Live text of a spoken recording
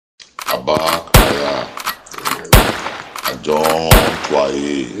Abakaya, Ajon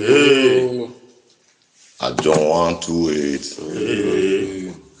Twaye, Ajon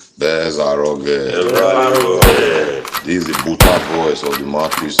 128, there's Aroge. This is the Buta voice of the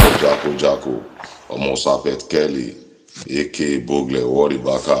mouthpiece of Jacko, Omosapet Kelly, aka Bogle, Wadi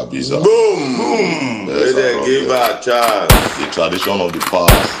Baka Abiza. Boom! Give her a chance. The tradition of the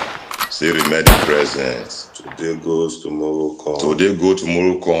past, say remedy present. Today goes, tomorrow come. Today go,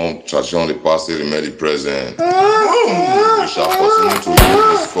 tomorrow come. Tradition of the past, say remedy present. We shall continue to use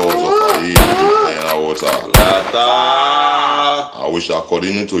the scores of Ayi to drink water. And we shall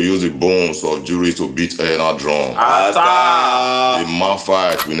continue to use the bones of jury to beat Ena drum. The man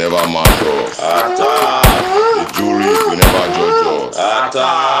fight will never match us. The juries will never judge us.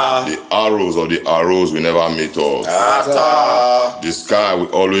 The arrows of the arrows will never meet us. The sky will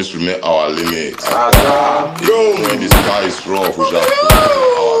always remain our limit. Even when the sky is rough, we shall fly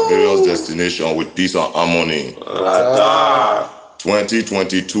our various destinations with peace and harmony.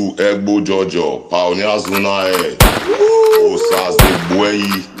 2022 Airgbo Jojo, Poiner Zuna Osas the boy.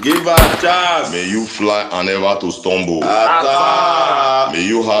 Give her a chance. May you fly and never to stumble. May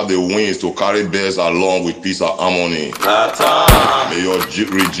you have the wings to carry bears along with peace and harmony. May your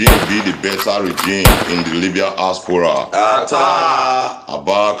regime be the better regime in the Libyan diaspora.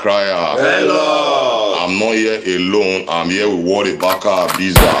 Abba Kraya. Hello. I'm not here alone. I'm here with Wadi Baka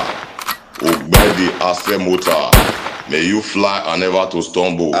Abiza. Obedi Ase Mota. May you fly and never to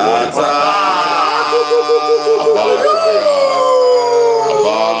stumble. Abba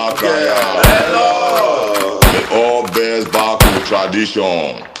Kraya. Hello. May all bears back to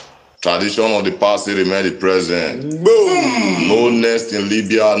tradition. Tradition of the past remain the present. Boom. No nest in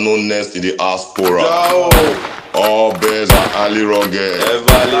Libya, no nest in the diaspora. All bears are highly rugged.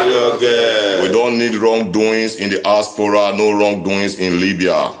 We don't need wrongdoings in the diaspora, no wrongdoings in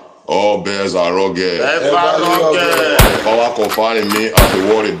Libya. All bears are rugged. Power confined me as the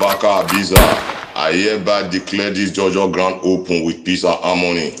Wadi Baka Abiza. I hereby declare this Jojo ground open with peace and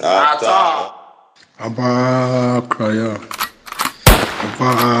harmony. Abba Kraya.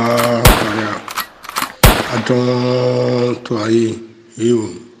 Ajon Twaye,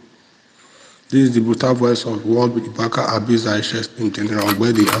 you. This is the brutal voice of Wadi Baka Abiza in General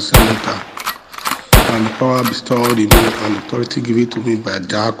Obedi Asemota. And the power bestowed in me and authority given to me by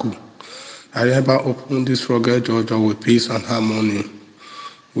Jacko. I hereby open this rugged Jojo with peace and harmony.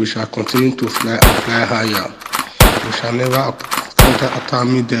 We shall continue to fly and fly higher. We shall never encounter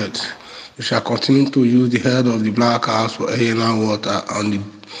atomic death. We shall continue to use the head of the black house for A&R water and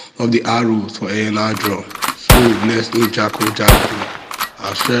of the arrows for A&R drum. So bless me, Jacko.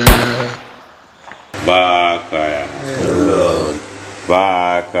 Ashe. Bakaya. Lord.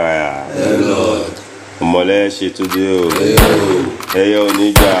 Bakaya. Lord. Moleshi to do. Eyo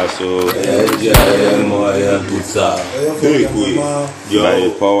nija so. By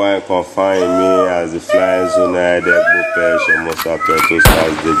your power and confine me as the flying zone Airgbo Perch almost apparatus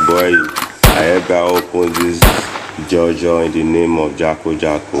as the boy. I hereby open this Jojo in the name of Jacko.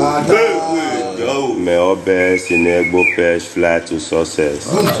 May all bears in Airgbo Perch fly to success.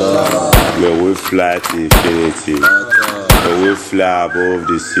 May we fly to infinity. May we fly above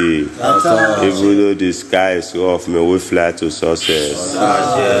the sea. Even though the sky is rough, may we fly to success.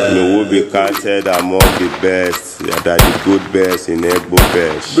 May we be counted among the best, that are the good bears in Airgbo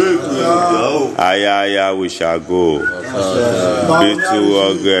Perch. Aya, we shall go. Be too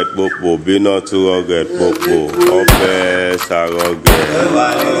rugged, Popo. Be not too rugged, Popo. All bears are rugged.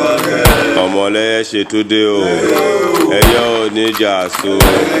 Omole she today o. Eyo nija so.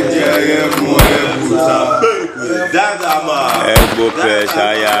 Airgbo Perch,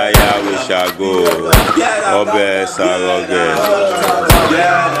 aya, we shall go. All bears are rugged.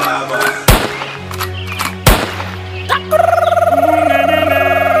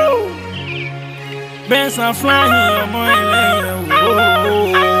 Bears are flying,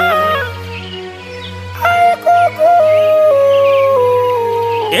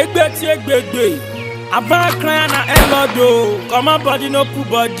 Egbeti, Abba Kraya na Elodo, come on body no put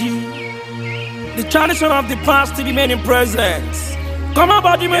body. The tradition of the past to remain in present. Come on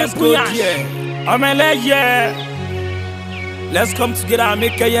body let's go yeah. Let's come together and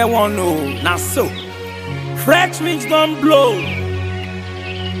make a year one no. Now so, fresh winds don't blow.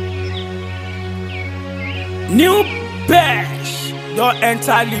 New Perch don't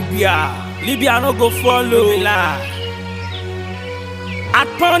enter Libya. Libya no go follow. At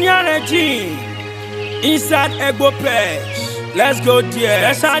Poiner regime inside Airgbo Perch. Let's go there.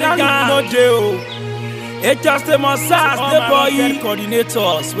 Let's have the gang no deal. It's just a massage the boy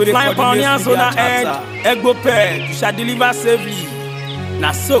coordinators with the flying Poiner zone and Airgbo Perch. You shall deliver safely.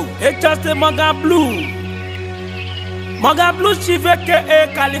 Now so, it's just a Maga Blue. Maga Blue chief aka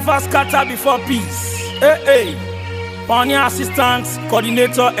Khalifa scatter before peace. Hey. Poiner assistant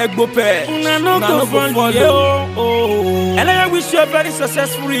coordinator Airgbo Perch. No go follow. And I wish you a very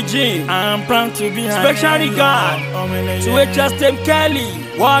successful regime. I'm proud to be special regard to HSTM Kelly.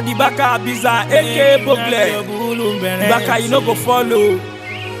 What the Baka Abiza aka Bogle. Baka you no go follow.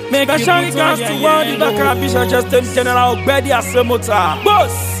 Special regards to what the Baka Abiza HSTM General Obedi Asemota.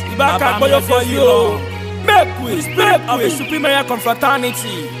 Boss, the Baka boyo for you. Make we of the supreme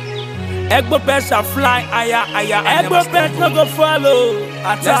confraternity. Airgbo Perch shall fly higher. Airgbo Perch no go follow.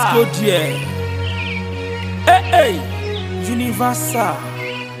 Let's go there. Hey. Universal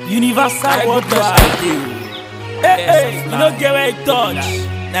Airgbo Perch I do. Hey. You don't get where it touch.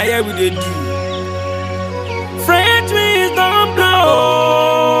 Now here we do. French winds don't blow.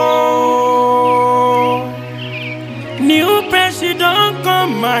 New Perch she don't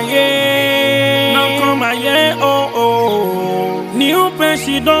come my way. New Perch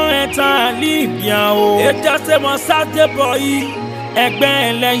she don't enter Libya. It just a one Saturday boy. Ẹgbẹ́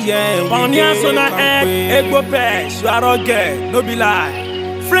ẹlẹ́yẹ Poiner sona Airgbo Perch you are rugged, no be lie.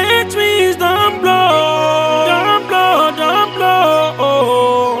 French winds don't blow.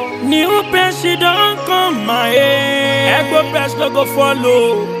 New Perch she don't come my way. Airgbo Perch no go follow.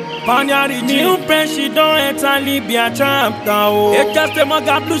 Poiner New Perch she don't enter Libya chapter. It just a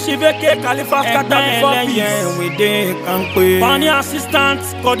Maga Blue chief aka Khalifa scatter before peace. Poiner assistant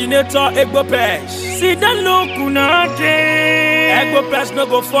coordinator Airgbo Perch. See the look Airgbo Perch no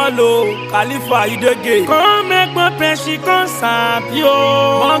go follow. Khalifa you dey gay. Come Airgbo Perch she come sap yo.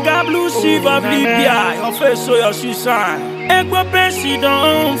 Maga Blue chief of Libya. Your face show your shoe shine. Airgbo Perch she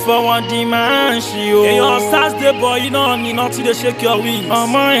don't forward demand she yo. In your stars the boy you know need not to shake your wings.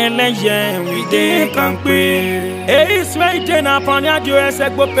 We dey kampe. Hey, sweet na Poiner US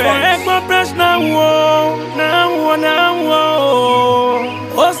Airgbo Perch. Airgbo Perch now.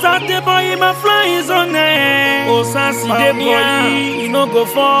 Oh, Saturday boy, my fly is on there. Oh, Saturday boy, you no go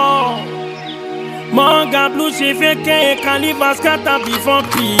fall. Maga Blue chief aka Khalifa scatter before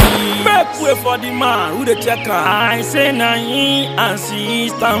peace. Make way for the man who the checker. I say na him and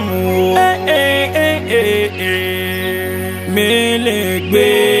system. Hey. Melegbe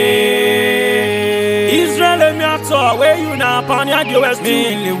Israel me ato where you na Poiner US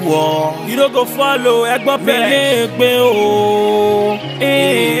too. War you don't go follow Airgbo Perch. Melegbe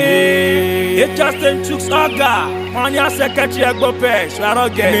it just them chooks Oga Poiner secretary Airgbo Perch you are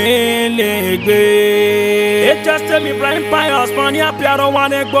rugged. Melegbe it just them Ibrahim Pius Poiner Piaro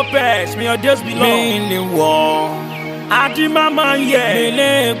one Airgbo Perch may your days be long. War Adi mama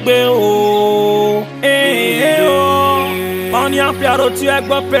Melegbe Poiner Piaro to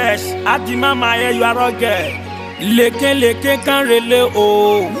Airgbo Perch. Adi mama you are rugged. Leke can relay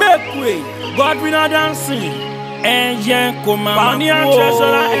make way. God we not dancing. And Poiner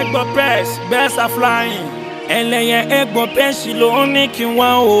treasurer Airgbo Perch. Birds are flying. And Airgbo Perch she only can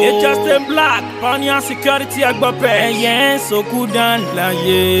wow. It just a black. Poiner security Airgbo Perch. So good and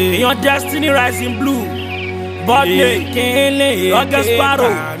your destiny rising blue. Body Roger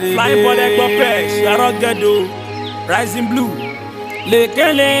Sparrow. Flying for Airgbo Perch. You are rugged rising blue. Leke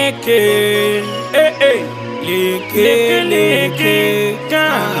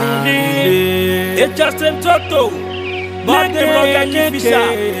it just them Toto. But them rocket fisher.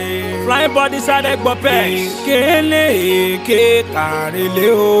 Flying body side Airgbo Perch.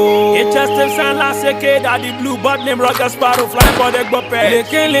 It just them Sanla Seke that the blue. But them Roger Sparrow. Flying body Airgbo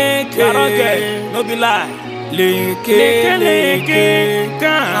Perch. No be lie.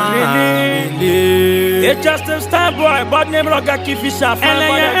 It just a star boy, but name Roger Kifisha. And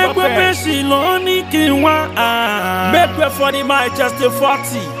Airgbo Perch lonely kinwa. Make way for the mic, just a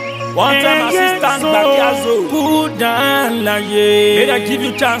 40. One time assistant Bakiazo. Good down la ye. May I give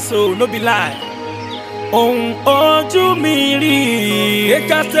you chance, so no be lie. Oh, to me, it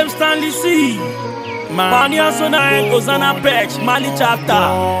just them Stanley C. Poiner sona Ozana Perch, Mali chapter.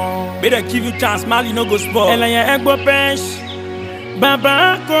 May they give you chance, Mali no go spoil. And Airgbo Perch,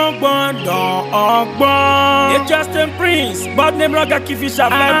 Baba Kogbondo Ogbo. It just a prince, but name Roger Kifisha.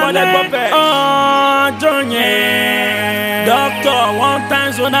 Fly Airgbo Perch. Oh, Johnny. Doctor, one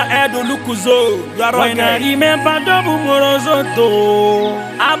time Zona Edo Lukuzo. You are right. I remember Double Morozoto.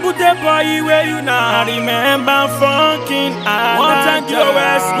 Abu the boy where you now. I remember fucking one time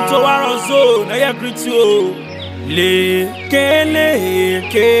QOS Utowarozo. I agree to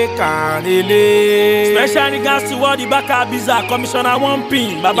special regards to what Ibaka Abiza, Commissioner One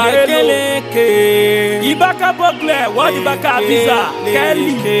Pin, Baba Ibaka Bogle, what Ibaka Abiza,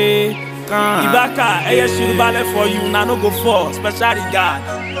 Kelly, can. Ibaka, eye shirubale for you, na no go fall. Special regard,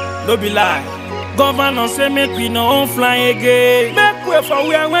 no be lie. Governor say make we no fly again. Make way for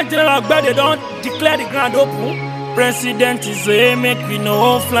where when General Gbede don't declare the ground open. President is say make we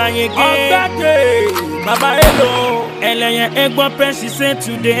no fly again. Ogbede, Baba hello. Eleyen Airgbo Perch say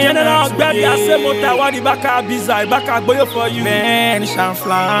today. General Gbede say mota wadi Ibaka biza, Ibaka gboyo for you. Men shall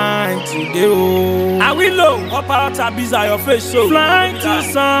fly today oh. I will low, up out biza your face show. Fly to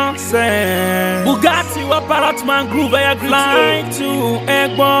sunset. Bugatti, up out man groove, I agree. Fly to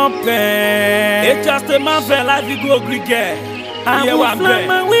Airgbo Perch. It's just a marvel, life you go Greek. I will fly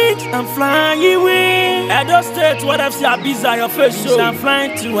my wings and fly away. Edo State, what I've seen Ibiza your face show. We shall fly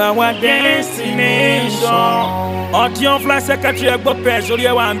to our destination. Audio fly secretary Airgbo Perch,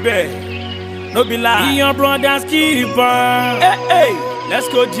 Oriye Wambe. No be lie. Be your brother's keeper. Hey, hey, let's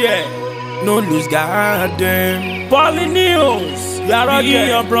go there. No lose garden. Poiner News, you are all there.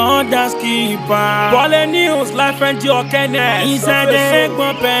 Be your brother's keeper. Poiner News, life and your Kenneth. Inside the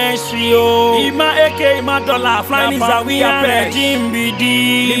Airgbo Perch, Ima AK, Ima dollar, flying is a we are a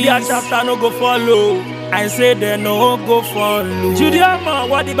Libya chapter no go follow. I say they no go follow. Juliama,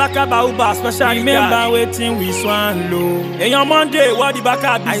 what the baka bauba special. Remember waiting we swallow. In your Monday, what the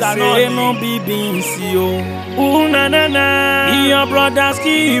baka biza I say no be binsi oh. Ooh na na na. Be your brother's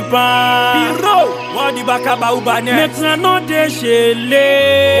keeper. Biro, what the baka bauba next. Make no de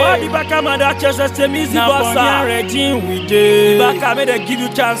shele. What the baka mother chest say easy bossa. Now for regime we dey. The baka may they give you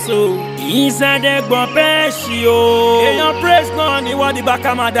chance oh. Inside Airgbo Perch oh. In your praise none, you want the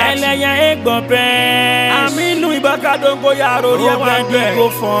baka mother. Eleyen Airgbo Perch. Aminu Ibaka don't go yaro. Nobody go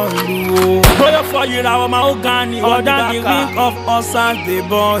for you. Go for you now, my organi. Order the week of Osante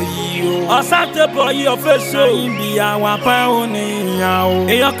boy. Osante boy, your face show. Be our pioneer.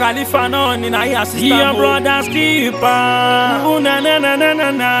 In your Khalifa none, in your assistant. Your brother's keeper. Na na na na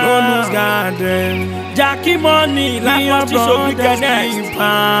na na. No lose garden. Jackie money, like what you show me next.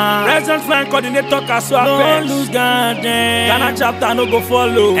 Present flying coordinator Kasua Perch. No lose garden. Ghana chapter no go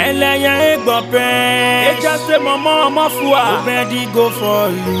follow. Eleyen Airgbo Perch. It just say mama fua. Nobody go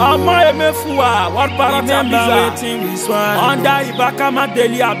follow. Mama emefua. What part Ibiza? Waiting we swan. Under Ibaka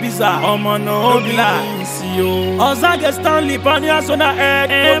Madeli Ibiza. Omo no be lie. Ozage Stanley Poiner Zona head.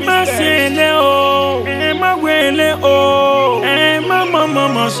 Emma shele o. Emma wele o. Emma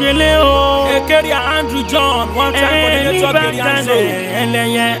mama shele o. Ekeria Andrew John. One time coordinator Kerianzo.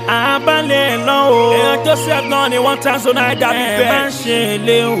 Eleyen abale lo. Eyan Joseph Noni. One time Zona head Abibe. Emma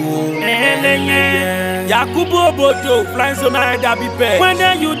shele o. Eleyen Yakubu Obodo. Flying Zona head Abibe.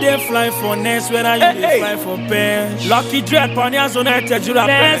 Whether you dey fly for Ness, whether you dey fly for Perch. Lucky Dread Poiner Zona head Tejura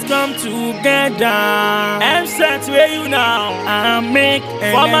Perch. Let's come together. I'm set where you now. I make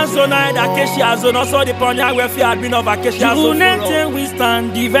former Zona head Acacia Zone. Also the Poiner welfare admin of Acacia Zone. United we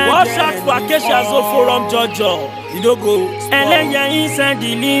stand divided. Watch out for Acacia Zone Forum Jojo. You don't go. Eleyen inside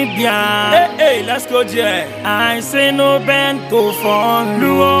the Libya. Hey, hey, let's go there. I say no bend go for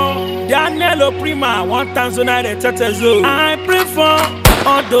Luo. Daniel Prima, 1,000 Tetezo. I prefer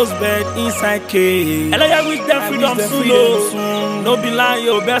all those beds inside cage. Eleyen wish them freedom soon. No be lying,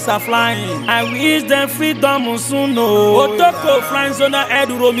 your best are flying. I wish them freedom soon. Otoko flying Zona head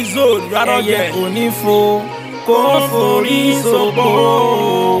Romizo. You are not there. Onifo, Kofori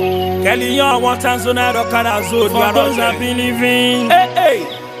Sobo. Kelly, you are 1,000 Okada Zone. For those that believing. Hey,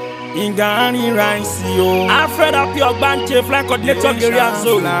 hey. In Ghani Rice, yo. Alfred Apio Banche, fly coordinator Gerian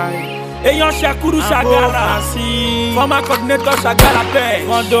Zone. Eyan Shakuru Shagala, former coordinator Shagala Perch.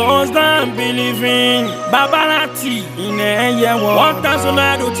 For those that believing, Babalati in a year 1,000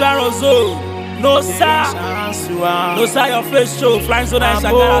 Utaro Zone. No sir, no sir, your face show flying Zona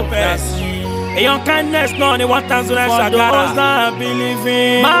Shagala Perch. Eyan kindness no ni 1,000 Shagala. For those that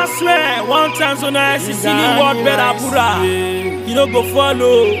believing, Maswe 1,000 Sicily World Berabura. You know go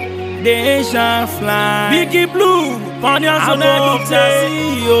follow. They shall fly. Biggie Blue, Poiner Zona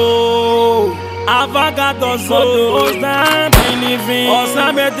CEO. Avagado Zodo, Osam believing.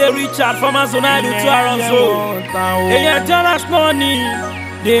 Osame de Richard, former Zona Utaro Zone. Eyan Jonas money.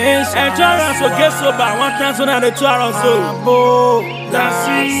 They shall Jonas Ogesoba, 1,000 Utaro Zone. That's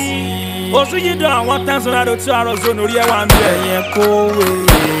it. Also you don't 1,000 Utaro Zone. Oriye Wambe.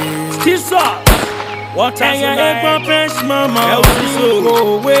 Still up. What are you Airgbo Perch, mama?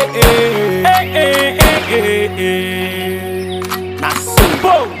 Go away. That's so.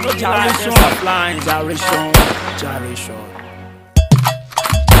 No gyration applying. Gyration.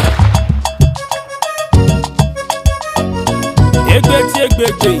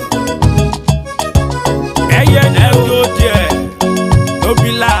 Egbete. Eye go there. No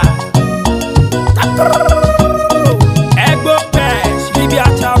be lie. Airgbo Perch, Libya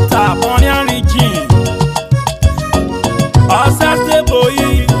chapter.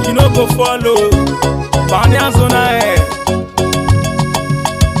 go follow. Poiner zona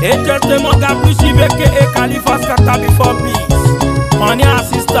it just a Moga Blue Chief aka Khalifa scatter before peace. Poiner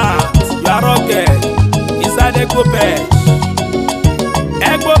assistant, you are rugged. Inside Airgbo Perch.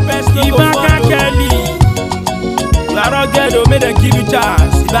 Airgbo Perch Ibaka Kelly. You are rugged, oh, make them give you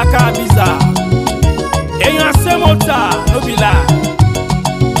chance. Ibaka Visa. And you are same motor, no be lie.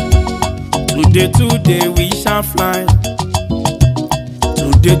 Today we shall fly.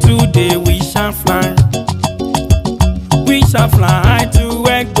 Today we shall fly. We shall fly to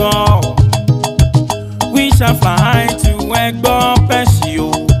Airgbo. We shall fly to Airgbo Perch.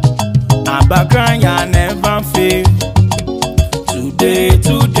 Abakraya never fail.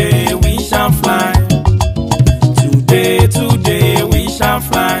 Today we shall fly. Today we shall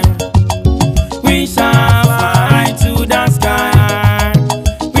fly. We shall fly to the sky.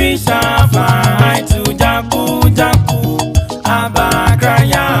 We shall fly to Jaku Jaku.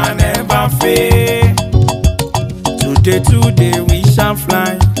 Abakraya never fail. Today we shall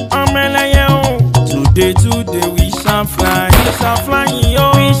fly. Today we shall fly. We shall fly,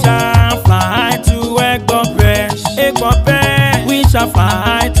 yo. We shall fly to Airgbo Perch. Airgbo Perch. We shall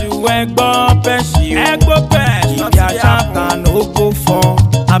fly to Airgbo Perch. Airgbo Perch. Your chapter no go for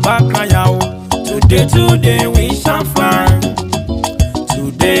Abakraya. Today we shall fly.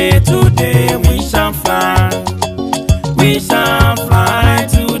 Today we shall fly. We shall fly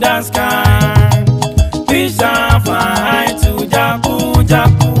to the sky. We shall fly to Jaku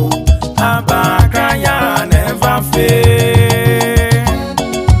Jaku. Abakraya never fail.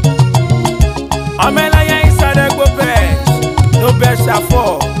 Omelaya inside Airgbo Perch. No best shall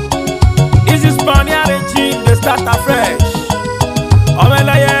fall. This is Poiner regime, they start afresh.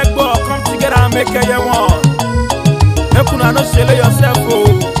 Omelaya Airgbo, come together and make a one. Make una no shele yourself,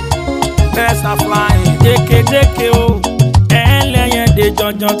 oh. Best are flying. JK, oh. Eleye de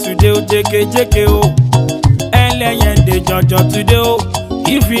Jojo today, oh. JK, oh. Eleye de Jojo today, oh.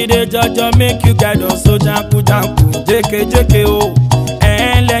 If you dey Jojo, make you guide us, so Jaku Jaku. JK, oh.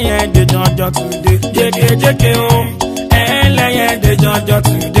 Eleye de Jojo today. JK, oh. Eleye de Jojo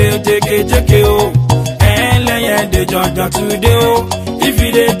today. JK, oh. Eleye de Jojo today, oh. If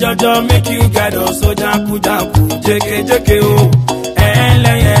you dey Jojo, make you guide us, so Jaku Jaku. JK, oh.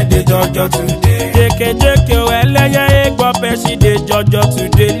 Eleye de Jojo today. JK, oh. Eleye Airgbo Perch dey Jojo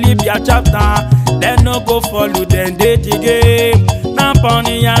today. Leave your chapter, then no go follow, then dey the game. Now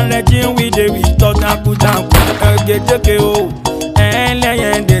Poiner regime we dey with Jaku Jaku. JK, oh.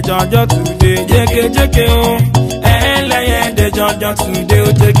 Eleye de Jojo today. JK, oh. Eleye de Jojo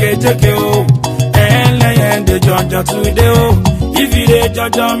today. JK, oh. Eleye de Jojo today, oh. If you dey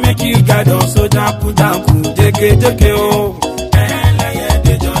Jojo, make you guide us, so Jaku Jaku. JK, oh. Eleye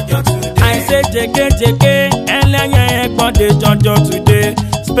de Jojo today. I say JK, Eleye Airgbo de Jojo today.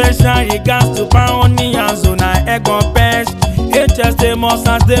 Special regards to Poiner zona Airgbo Perch. HST must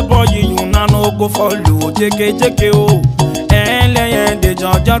as the boy you no go follow. JK, oh. Eleye de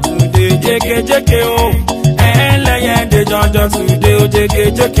Jojo today. JK, oh. Eleye de Jojo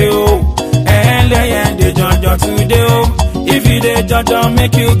today. JK, oh. Eleye de Jojo today, oh. If you dey Jojo,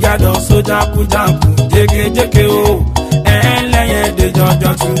 make you guide us, so Jaku Jaku. JK, oh. Eleye de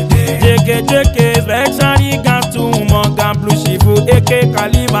Jojo today. JK, special regards to Moga Blue Chief aka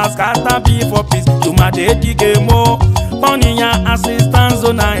Khalifa scatter before peace. You ma dey the game, oh. Poiner assistant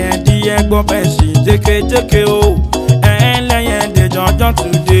zona the Airgbo Perch. JK, oh. Eleye de Jojo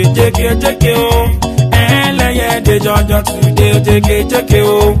today. JK, oh. Eleye de Jojo today. JK,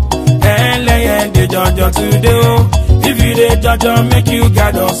 oh. Eleye de Jojo today, oh. If you dey Jojo, make you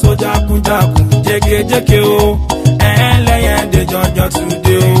guide us, so Jaku Jaku. JK, oh. Eleye de Jojo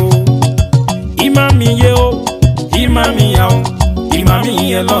today, oh. Imami ye, oh. Imami ya, oh. Imami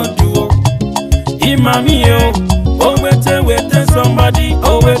ye Lord you, oh. Imami ye, oh. Oh wait somebody.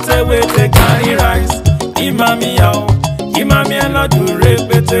 Oh wait carry rice. Imami ya, oh. Imami ye Lord you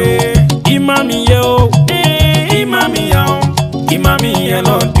repete. Imami ye, oh. Imami ya, oh. Imami ye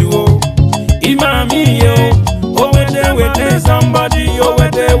Lord you, oh. Imami ye, oh. Oh wait somebody. Oh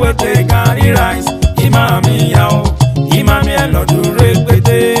wait carry rice. Imami ya, oh. Imami ye Lord you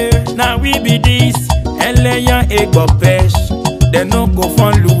repete. Now we be this Eleye Airgbo Perch. They no go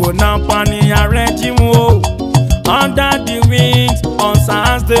fun luo now Poiner regime, oh. Under the wings, on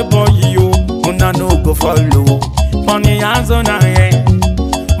sans the boy yo. Una no go follow. Poiner zona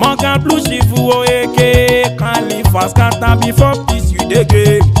Moga Blue Chief aka Khalifa scatter before peace you dey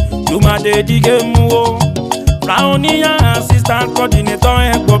game. You ma dey the game, oh. Poiner assistant coordinator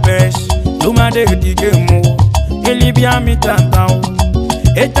Airgbo Perch. You ma dey the game, oh. Elibia mi tanta, oh.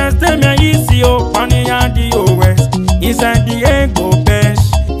 It has them easy, oh. Poiner the OS. Inside the Airgbo Perch.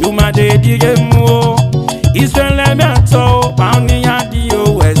 You ma the game o. Israel me ato, Poiner ya di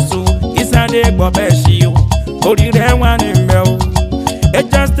o wesu. Isa de Airgbo Perch o, ori re wa ni me o. E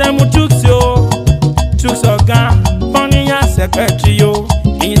just them chooks yo, chooks oga, Poiner ya secretary o.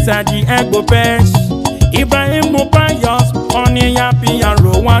 Inside the Airgbo Perch, Ibrahim Mupayos, Poiner ya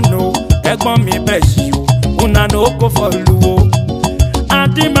PRO one o. Airgbo mi Perch o, una no go follow o.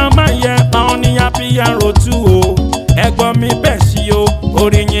 Adi mama ye, Poiner ya PRO two o. Airgbo mi Perch o,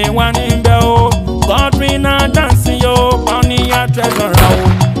 ori yin wa ni me o. Godwin na dance yo, Poiner ya treasure o.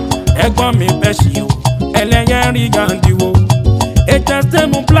 Airgbo mi Perch o, eleye ri gandi o. E just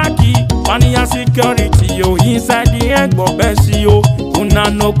them blacky, Poiner ya security yo. Inside the Airgbo Perch yo, una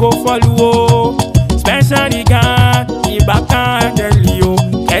no go follow o. Special regard, Ibaka Delio,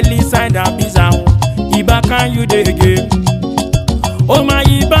 Kelly side a bizarre. Ibaka you dey game. Oh my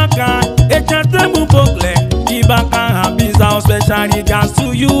Ibaka, e just them bogle. Ibaka a bizarre. Special regards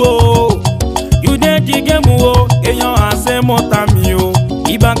to you oh. You dey the game oh. Eyan ase motami oh.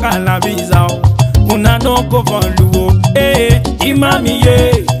 Ibaka la bizarre. Una no go follow oh. Eh, imami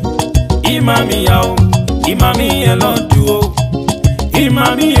ye, imami yao, imami elondu oh.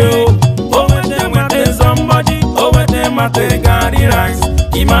 Imami yo, oh when them with somebody, oh when them at the gari rice.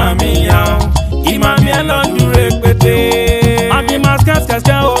 Imami yo, imami alone do repete. Mami mas kas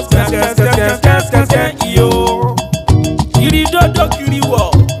yo. Kiri dodo kiri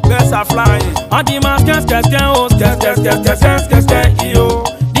wo, birds are flying. Mami mas kas yo.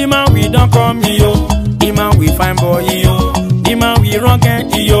 The man we don't come yo, the man we fine boy yo, the man we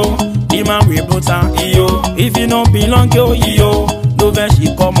rocket yo, the man we brutal yo. If you don't belong yo. No she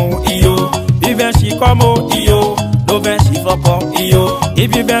come on iyo, if she come on iyo, no she fuck up iyo.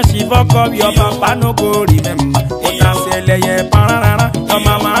 If you she fuck up, your papa no go remember. Ota seleye pararara, your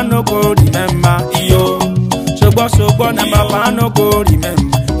mama no go remember iyo. Shogbo na papa no go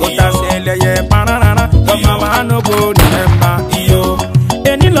remember. Ota seleye pararara, your mama no go remember iyo.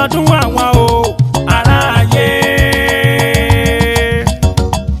 Eni lodun wa o, araye.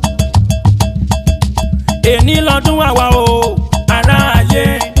 Eni lodun wa o.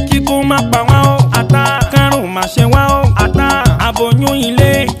 Kíkún má pa wọ́n o, ata kárùn má ṣe wọ́n o, ata aboyún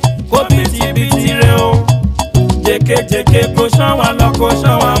ilé kó bìtìbìtì rẹ o. Jèkèjèkè kò ṣán wa lọ kò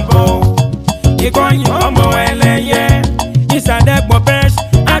ṣán wa bọ̀ o. Ìkọyìn ọmọ ẹlẹ́yẹ ìsàlẹ̀ Airgbo Perch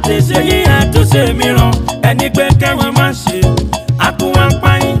àti ṣe yí àtúnṣe mìíràn ẹni pé kẹ́yìn má ṣe. Àkúwà ń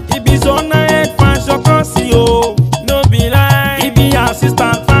pààyàn ibi zona head fashion kan sí o. No be lie, ibi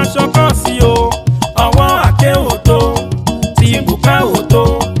assistant fashion kan sí o. Ọwọ́ àké òtó tí bùkà òtó.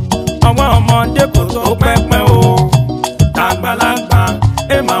 Ọwọ́ ọmọdé kò tó pẹ́pẹ́ o. Tàgbàlagbà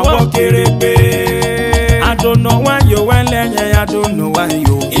ẹ máa wọ́ kérépé. I don't know why you went lẹ́yìn, I don't know why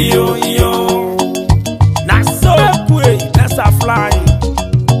you. Iyo. Na so quick, let's fly.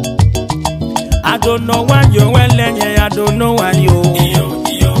 I don't know why you went lẹ́yìn, I don't know why you.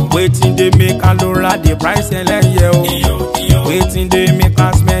 Waiting they make a lower the price ẹlẹ́yẹ o. Waiting they make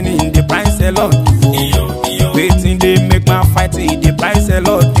us many in the price a lot. Waiting they make my fight the price a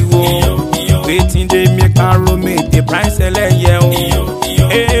lot. Waiting they make my roommate the price ẹlẹ́yẹ o.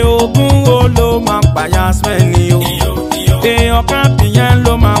 Ogun wo ló máa pàyà sẹ́ni o. Ọ̀kápì yẹn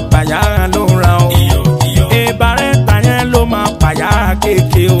ló máa pàyà ló ra o. Bàrẹ́tà yẹn ló máa pàyà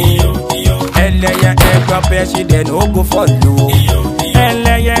kéèké o. Ẹlẹ́yẹ Airgbo Perch dẹ̀ no go follow o.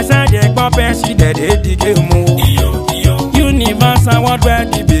 Ẹlẹ́yẹ sẹ́yẹ Airgbo Perch dẹ̀ dé di game o. Universal world where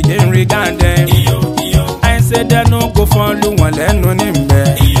the begin regard them. I say they no go follow wọn lẹ́nu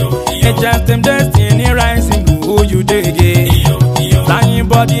níbẹ̀. It's just them destiny rising who you dey get. Flying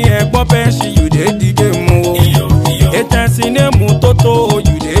body Airgbo Perch you dey the game o. It's name Toto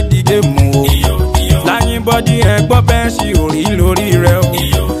you dey the game o. Flying body Airgbo Perch orí lórí rẹ o.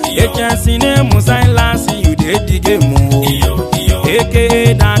 It's name Silas you dey the game o.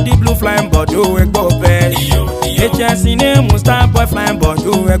 AKA Daddy Blue flying body Airgbo Perch. It's name Starboy flying body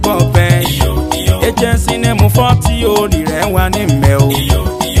Airgbo Perch. It's name 40 orí rẹ wà ní mẹ́ o.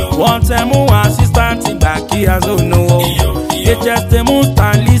 One time assistant ìgbà kí azono o. It's name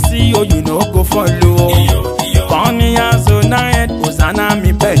Stanley o you no go follow o. Poiner ya zona head Hosanna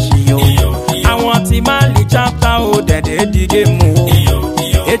mi Perch o. Àwọn tí máa lè chapter o dẹ̀dẹ̀ di game o.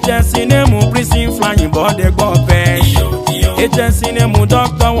 It's name prison flying body Airgbo Perch. It's name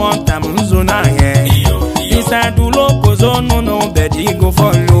doctor one time zona head. Inside the local zone no bedi go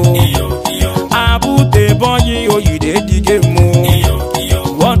follow. Abute boy o you dey the game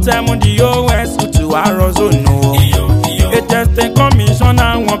o. One time on the OS to Arozono. It's the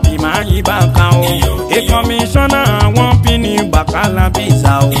commissioner won't be my ibaka o. A commissioner won't be ni bakala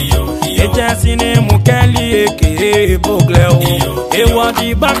biza o. It's name Kelly aka Bogle o. A what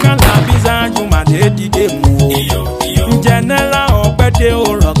Ibaka la biza you ma de di game o. General opete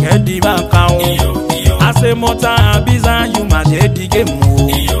o rocket di baka o. Ase mota biza you ma de di game o.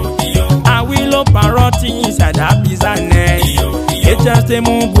 I will parrot inside that biza net. HST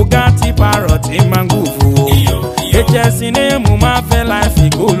mu Bugatti parrot mangufu. HST name ma fe life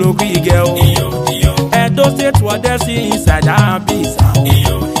go look girl. Edo State what they see inside that biza.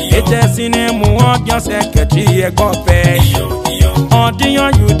 HST name your secretary Airgbo Perch.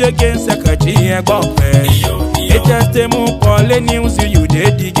 Audion you the game secretary Airgbo Perch. HST mu call news you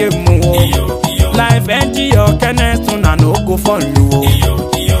dey the game mo. Life NG or Keneston and no go follow.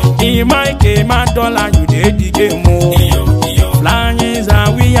 In my game dollar you dey the game mo. Flying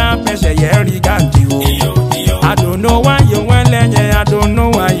and we are pressure yeah regard you. I don't know why you went lenye, I don't know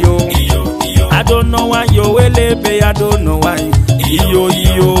why you. I don't know why you will pay, I don't know why you.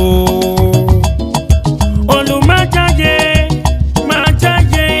 Yo.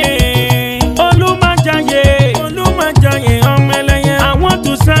 I want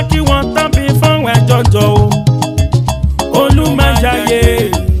to sack you one time before we Jojo.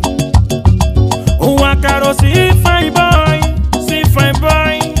 Olumajaye. Uwakaro see fine boy.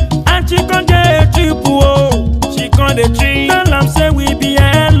 And she con get triple. She con the tree. Tell am say we be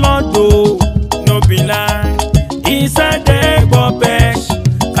a lot though. No be lie. Inside the Airgbo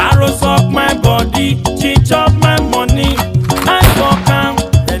Perch. Caro suck my body. She chop my money. I fuck am.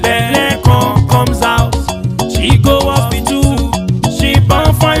 The comes out. She go hospital. She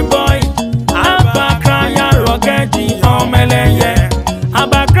born fine boy. Abakraya rockety omeleye.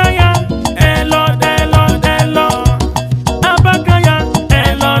 Abakraya elo. Abakraya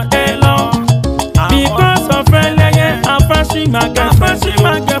elo. Because of eleye, afashi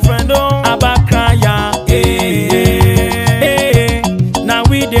my girlfriend oh. Abakraya Now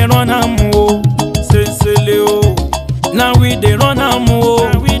we dey run am o. Sesele o. Now we dey run am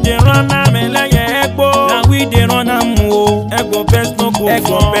o. We dey run am eleye Airgbo. Now we dey run am o. Airgbo Perch no go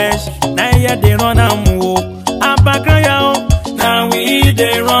Airgbo Perch. Now here dey run am o. Abakraya o. Now we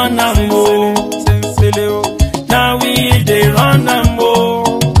dey run am o. Sesele o. Now we dey run am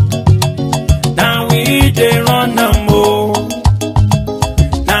o. Now we dey run am o.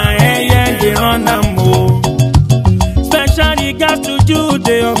 Now here dey run am o. Special regards to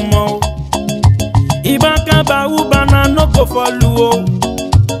Jude omo. Ibaka ba ubana no go follow o.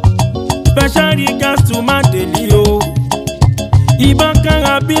 Special regards to Mandeli o. Ibaka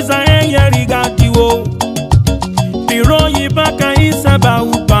abiza eye regard you o. Biro Ibaka isaba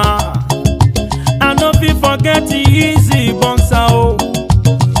uba. I no fit forget the easy bouncer o.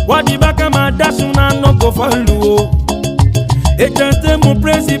 What Ibaka madasuna no go follow o. HST mu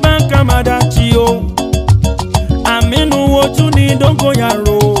praise Ibaka madachi o. Aminu otuni don go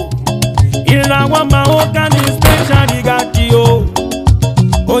yaro. Irawa ma ogani special regard you.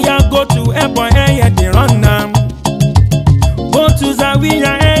 Oya go to Airport eye dey run am. Go to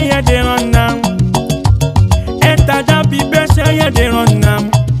Zawiya eye dey run am. Enter Airgbo Perch eye dey run am.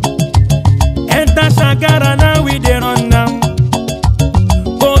 Enter Shagara now we dey run am.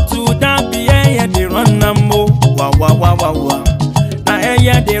 Go to Airgbo eye dey run am o. Wa. Na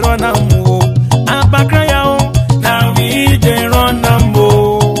eye dey run am o. Abakraya o. Now we dey run am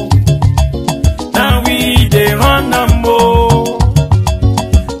o. Now we dey run am o.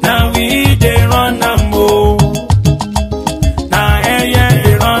 Now we dey run am o. Na eye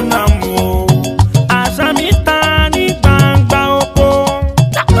dey run am o. Asamita ni gbangba oko.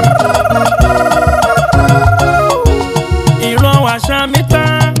 Ìran asamita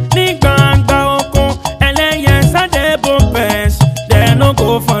ni gbangba oko. Ẹlẹ́yẹ sáde Airgbo Perch. They no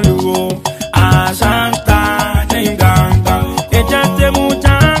go follow o. Asanta ni gbangba oko. HST mu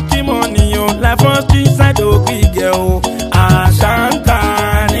janki money o. Like for street side o big girl. Asanta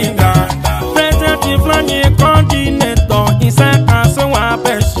ni gbangba oko. President Flanny coordinator inside council wa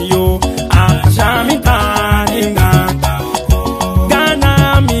Perch o. Asamita ni gbangba oko.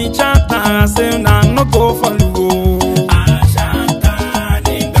 Ghana mi chata say na no go follow o. Asanta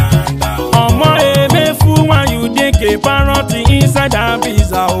ni gbangba oko. Omo emefu wa you dey ke parrot inside that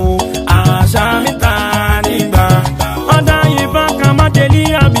visa o. Asamita ni gbangba oko. Oda Ibaka madeli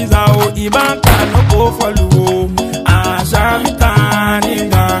abiza o. Ibaka no go follow o. Asamita ni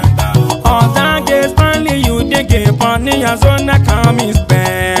gbangba oko. Oda ge Stanley you dey ke pony azona coming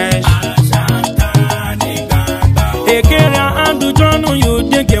Perch. Asanta ni gbangba oko. Ekera andu Jonu you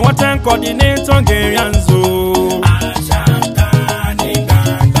dey ke water coordinator Gerianzo. Asanta ni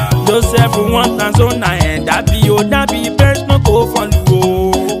gbangba oko. Joseph want Azona and Airgbo Perch no go follow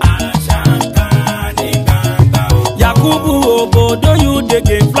o. Asanta ni gbangba oko. Yakubu Obodo you dey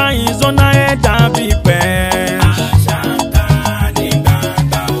ke flying zona Airgbo Perch. Asanta ni gbangba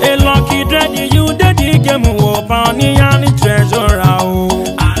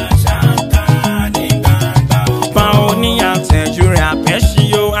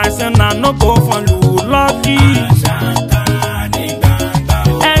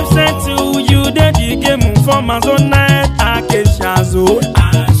from Amazonite, Acacia Zone.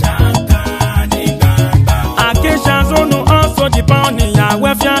 Acacia Zone also the Poiner,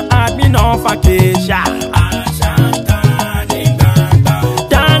 welfare admin of Acacia.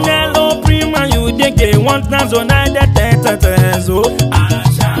 Daniel O'Prima, you dig 1,000 zone.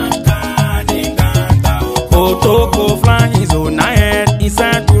 Otoko flying zone, I had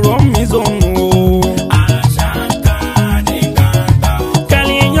inside to roam his own.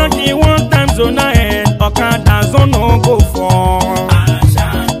 Kaliyoji 1 time zone, I had Okada zone no go for.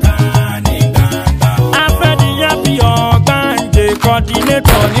 After the happy organ,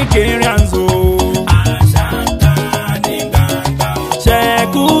 coordinator Nigerian zone.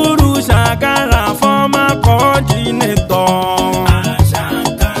 Shekuru Shagara, former coordinator.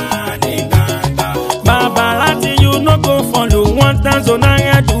 Babalati, you no go follow 1,000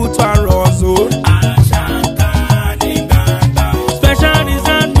 do to a zone. Special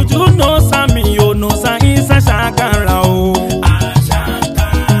reason to do no Sami, you no sa isa Shagara.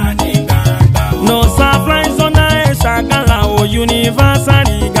 No supply zone Shagara, universal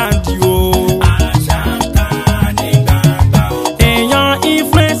gantio. In your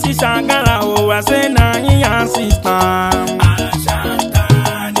influence Shagara, I say na your system.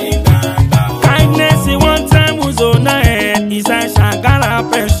 Kindness 1 time was on head is a Shagara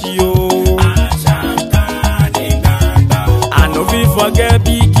Perch. I know we forget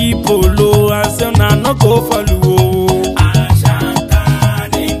Biggie Polo, I say na no go follow.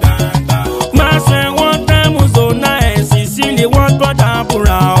 Master 1 time was on head, Sicily 1 brother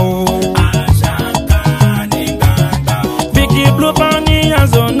Burao. Biggie Blue Bunny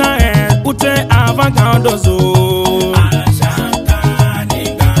as on head, Ute Avagado Zone.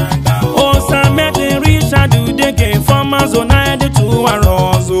 Osa made Richard do the game from Amazonite to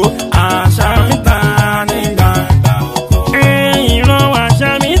Arozo. Ashamitani Ganga. You know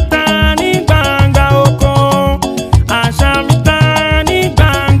Ashamitani Ganga Oko. Ashamitani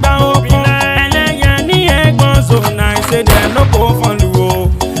Ganga Oko. Elegani Airgbo zone, I say they no go for Luo.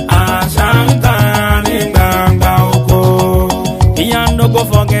 Ashamitani Ganga Oko. You no go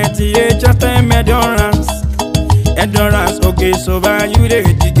forget the just endurance. Endurance, okay, so by you the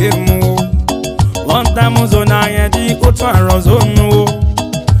game. 1 time zone, I had the Otwaro zone.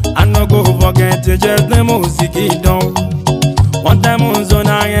 I no go forget to just the music down. 1 time zone,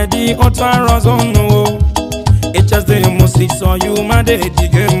 I had the Otwaro zone. It's just the music, so you made the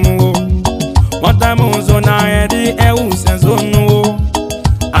game. 1 time zone, I had the Eus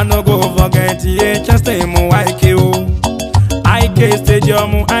zone. I no go forget the just the Moaikeo. IK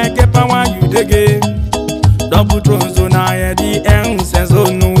Stadium, IK Power, you the game. Double throne zone, I had the Eus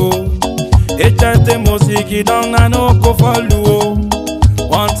zone. It's just the music down and no go follow.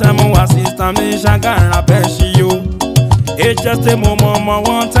 1 time assistant me Shagara Perch. It's just the moment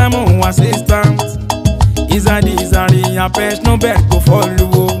 1 time assistant. Izari a Perch no bed go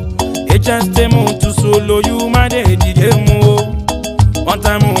follow. It's just the move to solo you my day the game. 1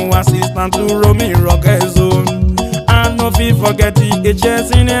 time assistant to Romy Rocket Zone. And no fee forget the HS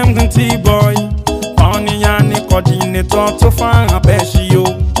in MT boy. Poiner coordinator to find a Perch.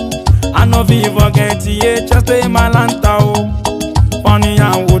 I know we forget it, just a malanta.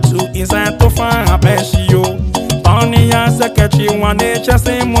 Poiner would to inside to find a Perch. Poiner secretary 1 just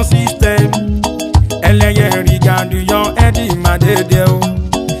a more system. Eleye regard your Eddie Madedeo.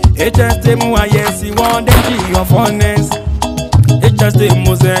 It just a more yes, you want the G of honest. It just a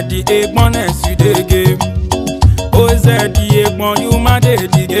mose the 8 months you the game. Oze the 8 months you made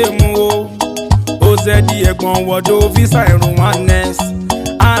the game. Oze the 8 months what do visa oneness.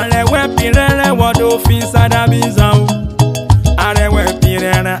 Arewe pirere wado fisa da bizao. Arewe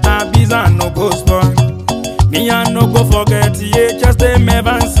pirere abiza no go spoil. Me a no go forget ye just a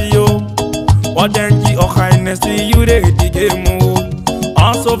mevansi yo. Odenji o highness you de the game.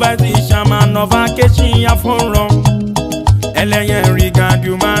 Also by the shaman of Acacia ya for wrong. Eleye regard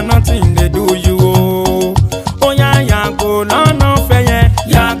you man nothing they do you. Oh ya yago no no feye.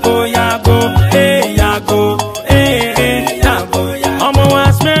 Yago hey yago yago.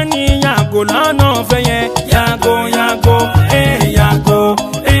 Yago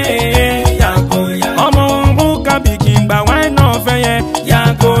feye, yago, yago. Omo buka bikimba why no feye,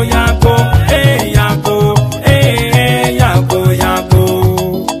 yago, yago.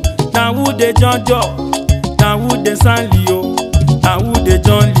 Now who de Jojo, now who de Sanlio, now who de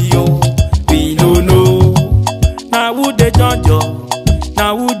John Leo, we no know. Now who de Jojo,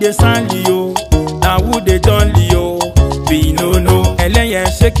 now who de Sanlio, now who de John Leo, we no know. Eleye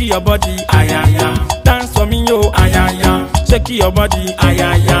shake your body, ayaya. Dance for me yo, ayaya. Shake your body,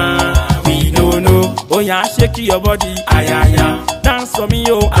 ayaya. We no know. Oh yeah, shake your body, ayaya. Dance for me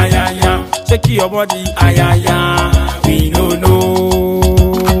yo, ayaya. shake your body, ayaya, we no know.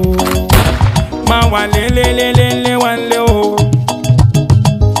 Ma walelelelele wanle o,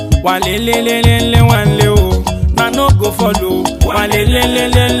 walelelelele wanle o. Na no go follow,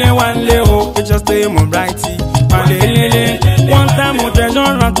 walelelelele wanle o. It just stay more brighty, walelele. One time we treasure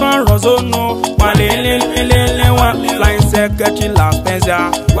and turn rozono, walelelelele wan. Flying secretary last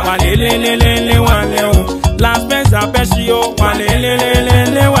penza, walelelelele wanle o. Last penza peshio,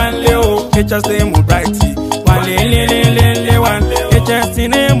 walelelelele wanle o. It just stay more brighty, walelelelele wan. It just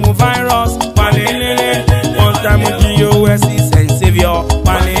name virus, walelele. One time with GOS and savior,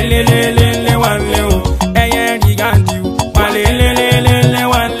 walelelelele wanle o. Eye rigandi, walelelelele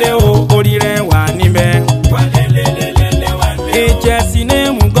wanle o. Odire wanibe, walelelelele wanle. It just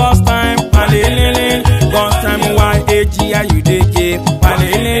name God's time, walelele. God's time YAG you dey give,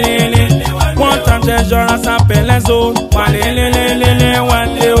 walelelele. One time treasure as a pelezo, walelelelele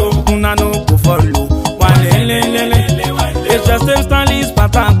wanle o. Una no go follow, walelelele. It's just a stylist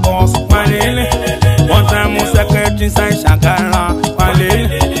pattern course, walele. One time on secretary inside Shagara,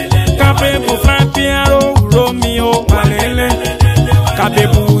 walele. Kapebu fine piano, Romeo, walele.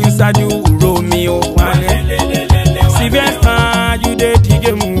 Kapebu inside you, Romeo, walele. Sylvester, you dey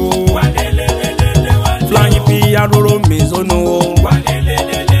dig mu, flying piano, Romeo, no.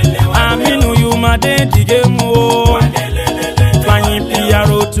 Aminu, you ma dey dig mu, flying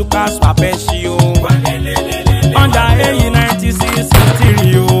piano to Casper Peshio. Under A96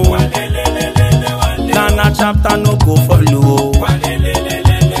 stereo, Nana chapter no go follow.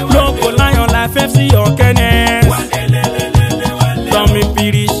 Loco lion like FC or Kenneth. Tommy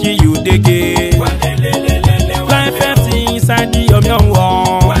Pirishi you dig. Like FC inside the young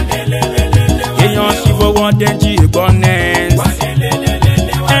wall. Ayan Shivo one denji bonnet.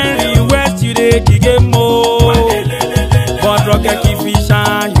 Henry West you dig mo. But Rocket Fisher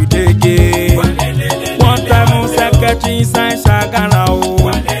you dig. One time on secretary inside Shagara o.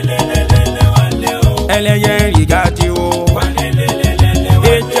 Eleye rigadi o.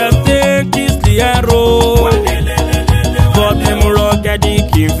 It just take this the arrow. But them Rocket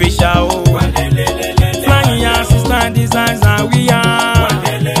Fisher o. Flying assistant designs and we are.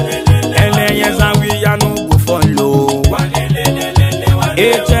 Eleye and we are no go follow.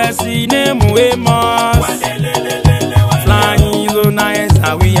 HSC name Amos. Flying so nice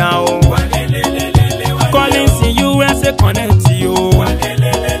and we are o. USA connect you.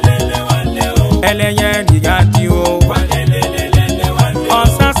 Eleye rigadi o.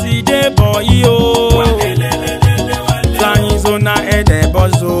 Osasi de boy yo. Flying zona ede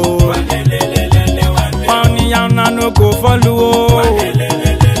bozo. Oni yana no go follow o.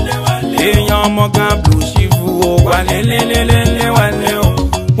 Eyan moga blue shivu o. Walelelelele wale o.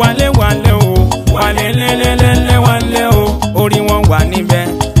 Wale wale o. Walelelelele wale o. Ori won wa níbẹ̀.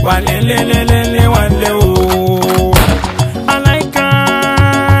 Walelelelele wale o.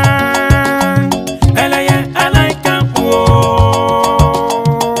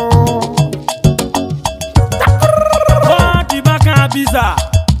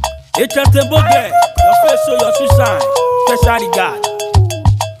 It's just a bogey, your face show your shoe shine, special regard.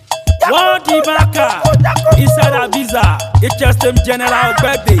 One Dibaka, inside a visa, it's just a general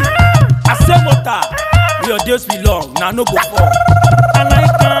birthday. I say mota, your days belong, now no go for. I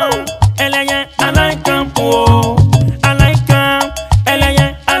like him, Eleye, I like him, oh. I like him,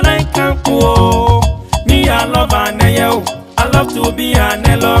 Eleye, I like him, oh. Me, I love Aneo, I love to be an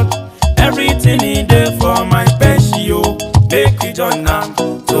elon. Everything in there for my pesio. Make it on now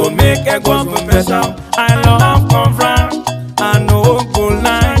to make a go special. I love confront. I know go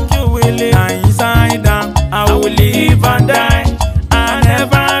like you will live inside down. I will live and die. I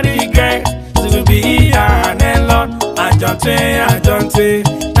never regret to be an elon. I don't say.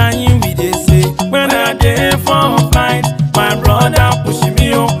 Now you will they say when I day for flight. My brother pushing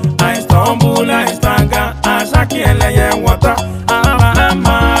me on. I stumble, I stagger. I shake Eleye water. I'm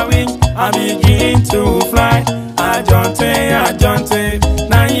my wings. I begin to fly. I don't say,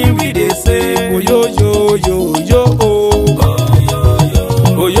 now you will they say, oh yo yo yo yo, oh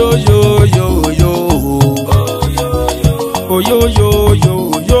yo yo yo yo, oh yo yo yo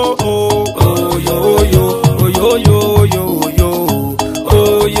yo, oh yo yo, oh yo yo yo yo,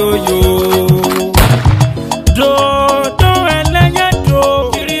 oh yo yo. Do Eleye do,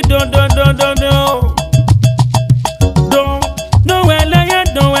 kiri do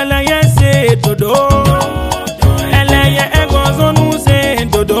Eleye say do.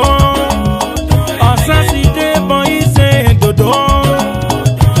 Osasi de boy say dodo.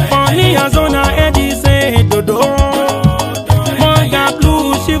 Funny azona Eddie say dodo. Moga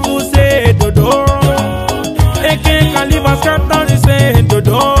blue shivu say dodo. Eke Calibas Captain say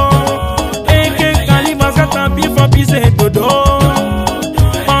dodo.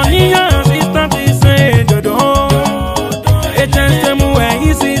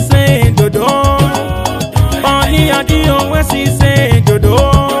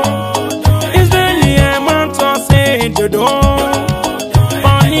 dodo.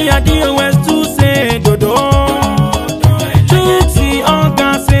 Poiner DOS to say dodo. Chuti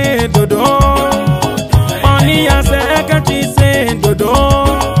Oga say dodo. Poiner say Ekachi say dodo.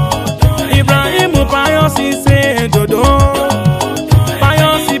 Ibrahim Payosi say dodo.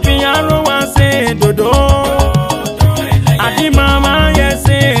 Payosi Piarowa say dodo. Adimama yes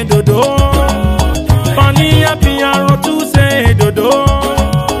say dodo. Poiner Piaro to say dodo.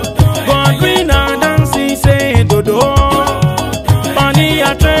 Godwin Adansi say dodo.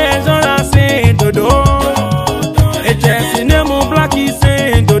 Poiner Treasure say dodo. Echesinemu Blackie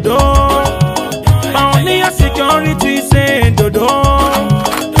say dodo. Poiner Security say dodo.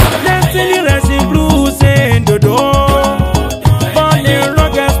 Destiny Racing Blue say dodo. Poiner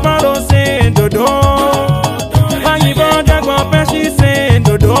Rocket Sparrow say dodo. Airgbo Perch say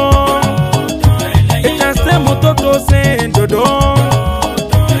dodo. Echesemu Toto say dodo.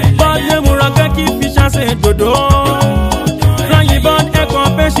 Poiner Muragaki Fisher say dodo. Airgbo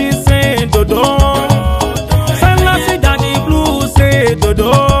Perch say dodo. Selasi Daddy Blue say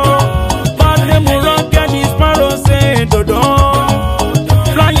dodo. Poiner Muragaki Sparrow say dodo.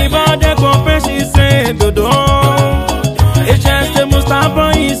 Airgbo Perch say dodo. Echesemu Mustafa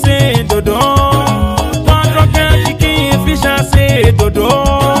say dodo. Rocket Fisher say dodo.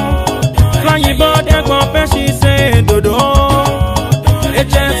 Airgbo Perch say dodo.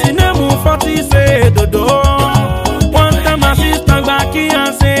 Echesinu 40 say dodo. One time assistant Bakia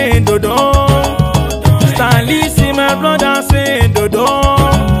say dodo. Stylist my brother say dodo.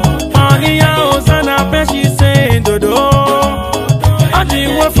 Poiner Osana Perch say dodo.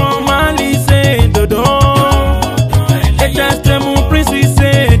 Adiwo from Mali say dodo. Echesinu Prince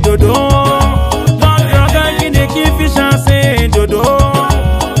say dodo. Rocket Fisher say dodo.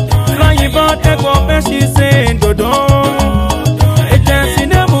 Airgbo Perch say dodo.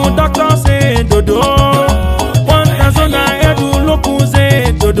 Echesinu Doctor say dodo. 1000 Edu Loku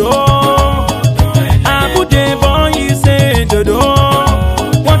say dodo. Abu Boy say dodo.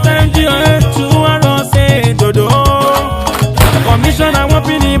 One time DOS to Arrow say dodo. Commissioner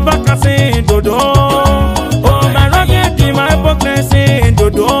Wapini Baka say dodo. Oh my rocket in my pocket say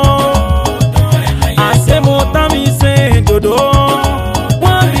dodo. Asemo Tami say dodo.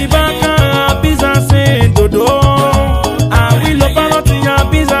 Wambi Baka Pizza say dodo. Awilo Paroti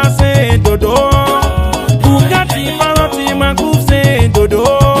Pizza say dodo. Bugatti Paroti Maku say dodo.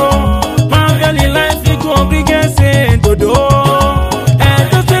 Mangeli Life Iko Brigade say dodo.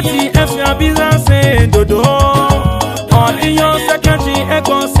 Edo State FC Pizza say dodo. Audio Secretary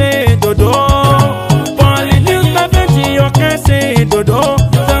Eko say dodo. Poly News Mafeji Oke say dodo.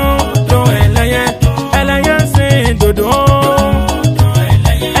 Dodo Eleye say dodo.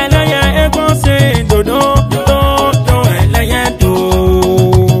 Eleye Eko say dodo. Dodo Eleye do.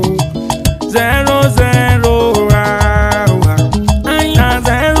 00 Aina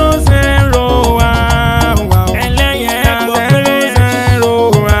 00 Eleye Eko 00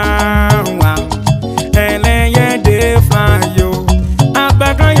 Eleye de Fayo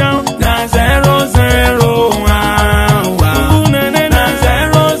Abakayo na 00 Unene na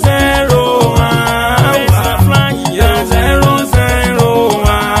 00 Mesa Fly ya 00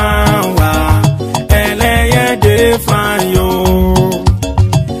 Eleye de Fayo.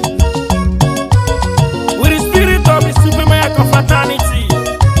 With the spirit of the Superman confraternity,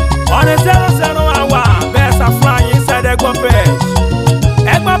 on a 00 hour, best of fly inside Airgbo Perch.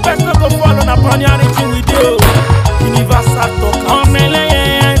 Airgbo Perch not to follow na Poiner with you. Universal talk. On Meleye,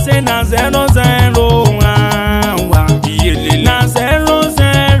 I say na 00 na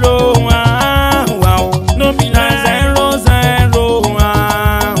 00 no be na 00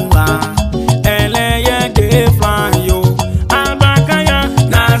 Eleye de fly yo. Abakaya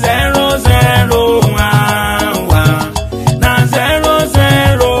na 00 na 00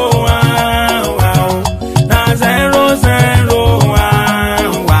 na 00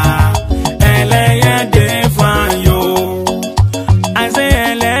 Eleye de fly yo. I say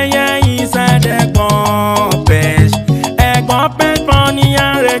Eleye inside Airgbo Perch. Airgbo Perch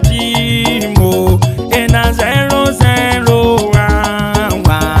Poiner regime. And na 00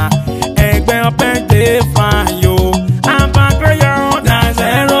 Airgbo Perch de fly yo. Abakaya na 00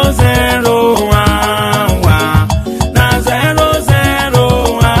 na 00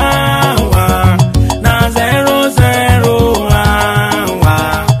 na 00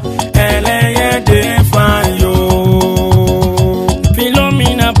 Eleye de fly yo.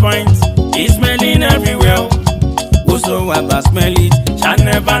 Philomena Point is smelling everywhere. Whosoever smell it shall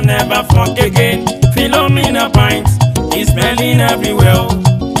never fuck again. Philomena Point is smelling everywhere.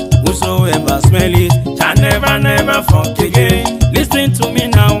 Whosoever smell it shall never fuck again. Listen to me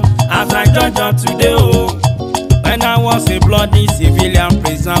now as I judge today. Oh, when I was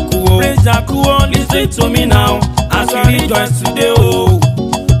it to me now as we rejoice today, oh.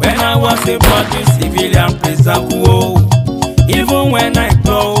 When I was a body civilian prison, oh. Even when I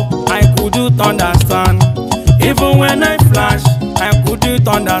blow, I couldn't understand. Even when I flash, I couldn't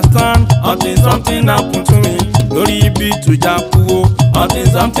understand. Until something happened to me. Glory be to Japu. Until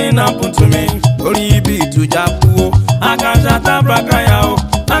something happened to me. Glory be to Japu. I can shut up Rakaya.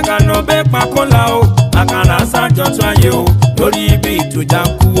 I can no bake Makola. I can answer just for you. Glory be to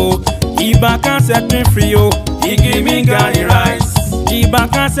Japu. Iba can set me free. He give me Gary rice. Iba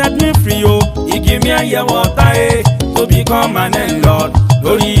can set me free. He give me a year water. To become an landlord.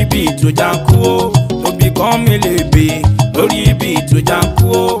 Glory be to Japu. To become a lady. Glory be to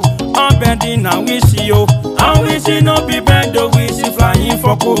Japu. I'm bending, I wish you. I wish you no be bend, wish you flying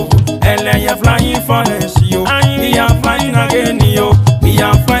for cool. And you're flying for Nesio. We are flying again, yo. We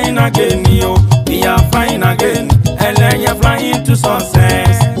are flying again, yo. We are flying again. And you're flying to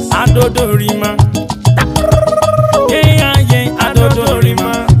success. Adodorima. Yeah, yeah,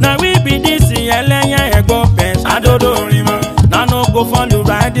 Adodorima. Now we be this, Airgbo Perch. Adodorima. Now no go for the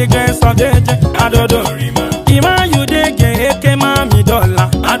ride the grace of the Adodorima. Ima you dey get mami dollar.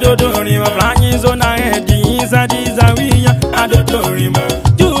 Adodorima. Flying zone ahead inside this area. Adodorima.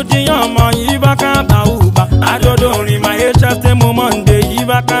 You the yomo Ibaka Bauba. Adodorima. Just a moment de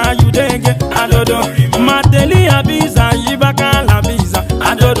Ibaka you dey get. Adodorima. Mateli Abiza Ibaka Labiza.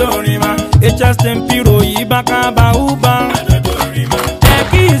 Adodorima. Just a piro Ibaka Bauba. Adodorima.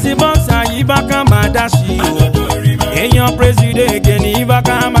 Easy boxer Ibaka Madashi. Eyan president again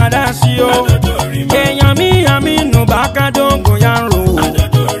Ibaka Madashi. Eyan mi no baka dongo yanro.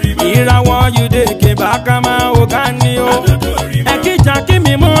 Irawo you dey ke baka ma ogani o. Ekija give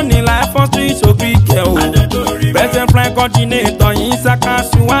me money like for street so quick o. President fly coordinator yin saka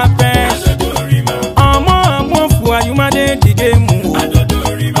suwa Perch. Omo fu ayumade di game o.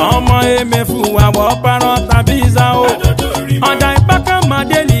 Omo emefu awo parrot abiza o. Oda Ibaka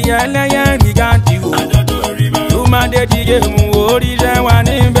Madeli eleye rigandi o. Lumade di game o ri je wa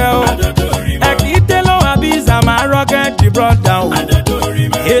nibe o. Ekitelo abiza ma rocket the brother o.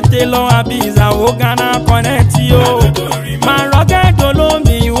 Etelo abiza o gana connect yo. Ma rocket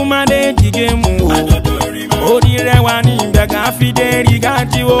olomi umade di game o. Ori re wa nibe ga fide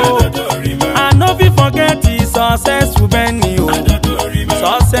rigandi o. I no fit forget the successful Benny o.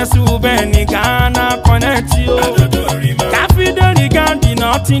 Successful Benny gana connect yo. Kafide rigandi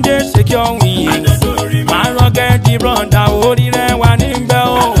nothing dey shake your wings. Ma rocket the brother ori re wa nibe o.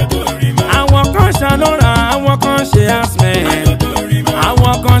 Àwọn kan ṣàlọ́ra, àwọn kan ṣe asmen.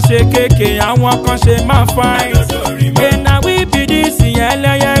 Àwọn kan ṣe kéèké, àwọn kan ṣe máa fight. Gbẹ̀nà wíbi díìsì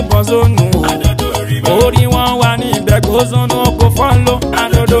ẹlẹ́yẹ gbọ̀nzónù. Orí wọn wà ní ìbẹ̀gbọ́sọ́nù kò fọ́lọ́.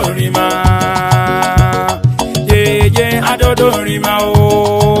 Adodorima. Yeye Adodorima o.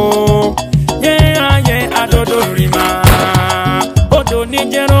 Yeye Adodorima. Odò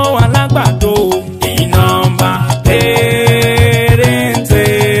níjẹ̀rọ alágbàdo. Ìnàmbà pérénté.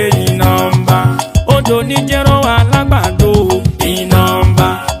 Odò níjẹ̀rọ alágbàdo. Ìnàmbà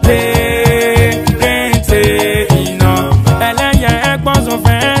pérénté. Ẹlẹ́yẹ ẹgbọ́nsọ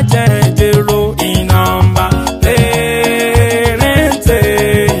fẹ́ jẹ jèrò. Ìnàmbà pérénté.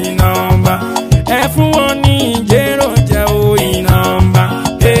 Ẹ fún wọn ní ìjérò jẹ o. Ìnàmbà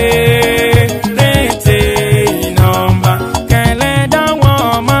pérénté. Kẹlẹ́ dá wọn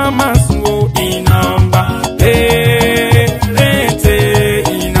máma sùn o. Ìnàmbà pérénté.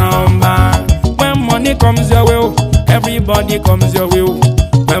 When money comes your way, everybody comes your way.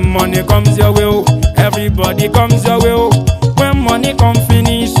 When money comes your way, everybody comes your way. When money come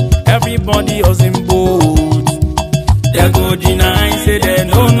finish, everybody was in boat. They go deny, say they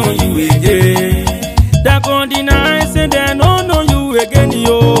don't know you again. They go deny, say they don't know you again,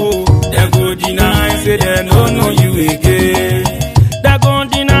 yo. They go deny, say they don't know you again. They go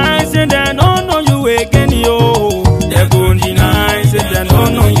deny, say they don't know you again, yo. They go deny, say they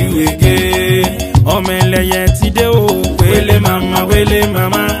don't know you again. Omeleye ti de o, wele mama, wele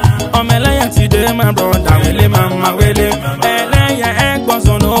mama. Omeleye ti de my brother, wele mama, wele mama. Eleye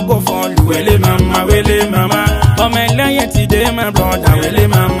egbonsono go follow, wele mama, wele mama. Omeleye ti de my brother, wele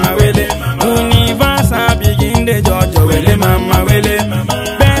mama, wele mama. Universe begin the Jojo, wele mama, wele mama.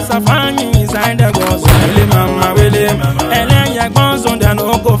 Best of family inside the gospel, wele mama, wele mama. Eleye egbonsono no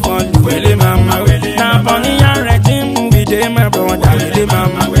go follow, wele mama, wele mama. Na funny and regime we de my brother, wele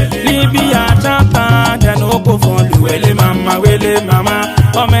mama, wele mama. Libya chapa, they no go follow, wele mama, wele mama.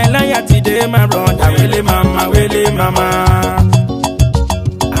 Omeleye ti de my brother, wele mama, wele mama.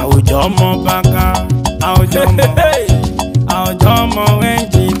 Àwùjọ mọ bàkà, àwùjọ mọ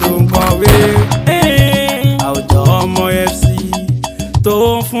ẹnjì tó ń kọ̀wé. Àwùjọ mọ FC tó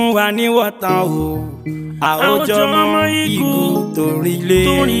ń fún wa ní wọ́tàn o. Àwùjọ ọmọ igu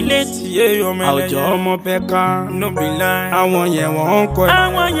torílé tí èèyàn mẹ́lẹ́yẹ. Àwùjọ ọmọ pẹ́ká nóbi láì. Àwọn yẹn wọ́n kọ́ ẹ̀.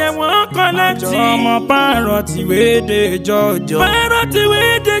 Àwọn yẹn wọ́n kọ́ lẹ́tì. Àwùjọ ọmọ pààrọ̀ tí wéde jọjọ. Pààrọ̀ tí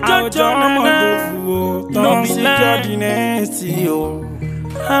wéde jọjọ. Àwùjọ ọmọ tó fò ó. Tọ́ sí jọ́dínẹ́sì o.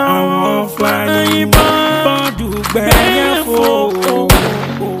 Àwọn flying bọ́ọ̀dù gbẹ̀yẹ fò ó.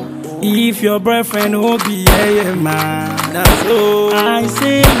 If your boyfriend will be a man, that's all I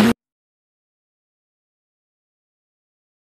say.